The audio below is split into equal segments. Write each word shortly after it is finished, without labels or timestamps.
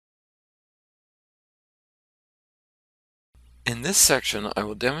In this section, I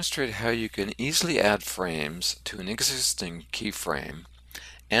will demonstrate how you can easily add frames to an existing keyframe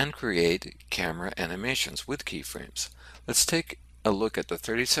and create camera animations with keyframes. Let's take a look at the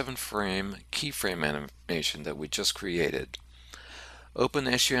 37 frame keyframe animation that we just created. Open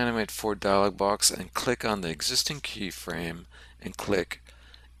the Animate 4 dialog box and click on the existing keyframe and click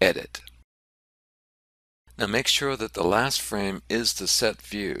Edit. Now make sure that the last frame is the set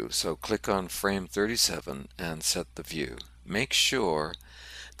view, so click on frame 37 and set the view. Make sure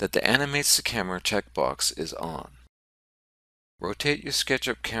that the Animates the Camera checkbox is on. Rotate your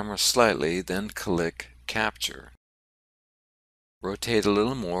SketchUp camera slightly, then click Capture. Rotate a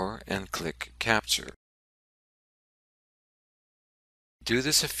little more and click Capture. Do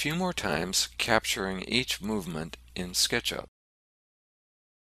this a few more times, capturing each movement in SketchUp.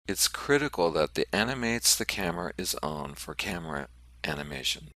 It's critical that the Animates the Camera is on for camera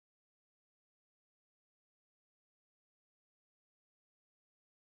animation.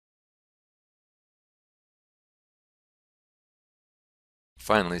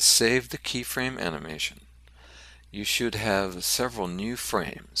 Finally, save the keyframe animation. You should have several new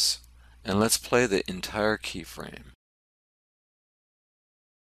frames, and let's play the entire keyframe.